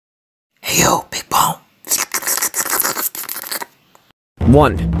Hey yo, big bone.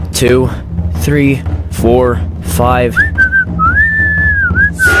 1, 2, 3, 4, 5,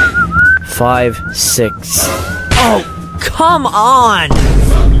 6. Oh, come on!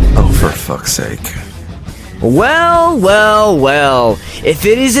 Oh, for fuck's sake. Well, if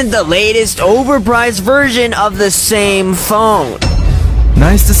it isn't the latest overpriced version of the same phone.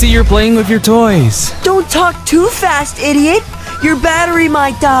 Nice to see you're playing with your toys. Don't talk too fast, idiot! Your battery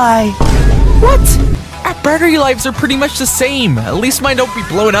might die. What? Our battery lives are pretty much the same. At least mine don't be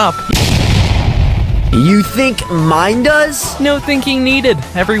blown up. You think mine does? No thinking needed.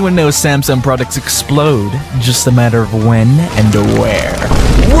 Everyone knows Samsung products explode. Just a matter of when and where.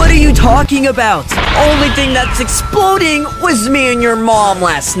 What are you talking about? Only thing that's exploding was me and your mom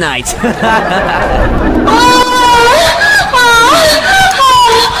last night.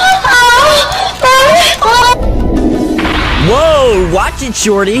 Whoa, watch it,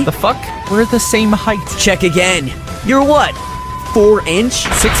 shorty. The fuck? We're the same height. Check again. You're what? 4 inch?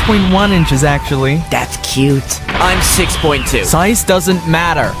 6.1 inches, actually. That's cute. I'm 6.2. Size doesn't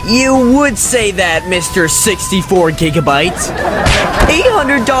matter. You would say that, Mr. 64 gigabytes.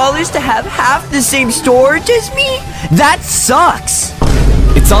 $800 to have half the same storage as me? That sucks.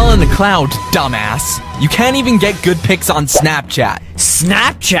 It's all in the cloud, dumbass. You can't even get good pics on Snapchat.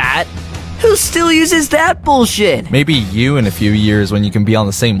 Snapchat? Who still uses that bullshit? Maybe you in a few years when you can be on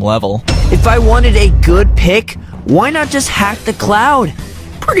the same level. If I wanted a good pic, why not just hack the cloud?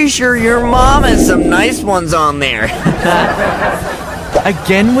 Pretty sure your mom has some nice ones on there.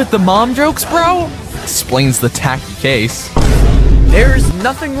 Again with the mom jokes, bro? Explains the tacky case. There's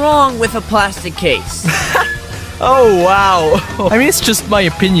nothing wrong with a plastic case. Oh, wow. I mean, it's just my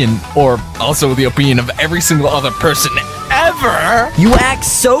opinion, or also the opinion of every single other person ever. You act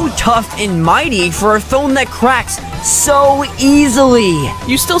so tough and mighty for a phone that cracks so easily.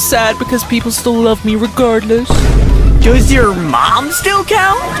 You still sad because people still love me regardless? Does your mom still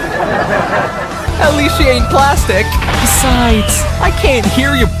count? At least she ain't plastic. Besides, I can't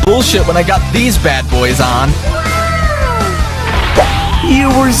hear your bullshit when I got these bad boys on. You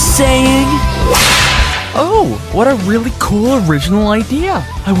were saying? Oh, what a really cool original idea.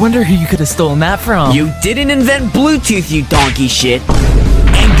 I wonder who you could have stolen that from. You didn't invent Bluetooth, you donkey shit.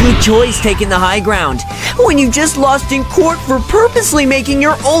 And good choice taking the high ground when you just lost in court for purposely making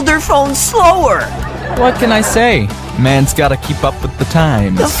your older phone slower. What can I say? Man's gotta keep up with the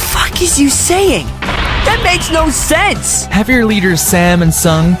times. The fuck is you saying? That makes no sense. Have your leaders Sam and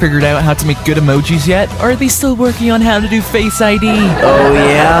Sung figured out how to make good emojis yet? Or are they still working on how to do Face ID? Oh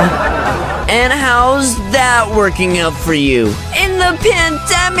yeah? And how's that working out for you in the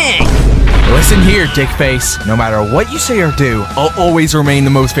pandemic? Listen here, dickface. No matter what you say or do, I'll always remain the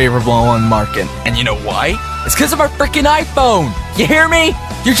most favorable on the market. And you know why? It's because of our freaking iPhone. You hear me?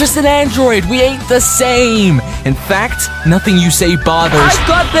 You're just an Android. We ain't the same. In fact, nothing you say bothers. I've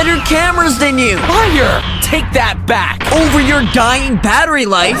got better cameras than you. Liar! Take that back. Over your dying battery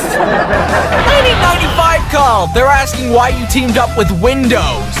life. 9095 called. They're asking why you teamed up with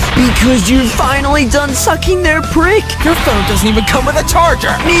Windows. Because you've finally done sucking their prick. Your phone doesn't even come with a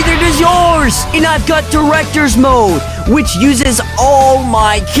charger. Neither does yours. And I've got director's mode, which uses all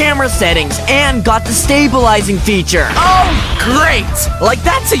my camera settings and got the stabilizing feature. Oh, great. Like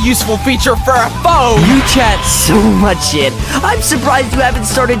that's a useful feature for a phone. You chat so much shit. I'm surprised you haven't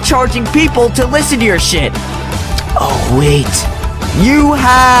started charging people to listen to your shit. Oh, wait. You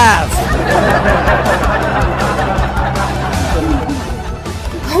have.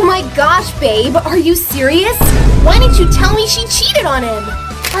 Oh my gosh, babe, are you serious? Why didn't you tell me she cheated on him?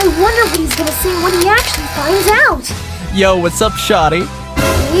 I wonder what he's gonna say when he actually finds out. Yo, what's up, shawty?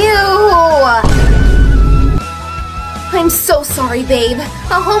 Ew! I'm so sorry, babe.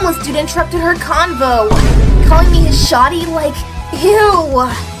 A homeless dude interrupted her convo, calling me his shoddy, like, ew.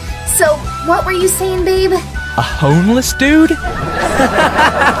 So, what were you saying, babe? A homeless dude?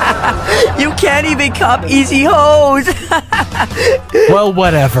 You can't even cop easy hoes. Well,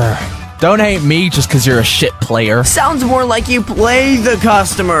 whatever. Don't hate me just because you're a shit player. Sounds more like you play the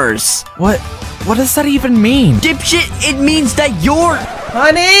customers. What does that even mean? Dipshit, it means that you're...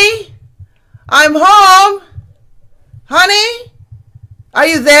 Honey? I'm home! Honey? Are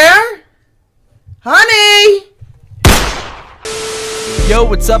you there? Honey? Yo,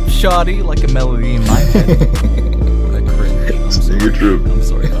 what's up, shawty? Like a melody in my head. What a cringe. Sing it true. I'm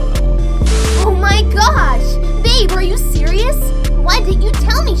sorry about that one. Oh my gosh! Babe, are you serious? Why didn't you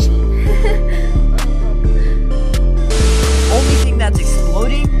tell me she... Only thing that's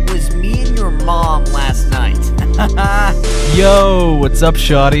exploding was me and your mom last night. Yo, what's up,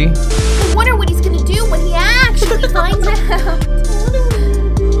 shawty? I wonder what he's gonna do when he actually finds out.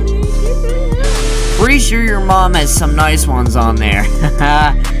 sure your mom has some nice ones on there.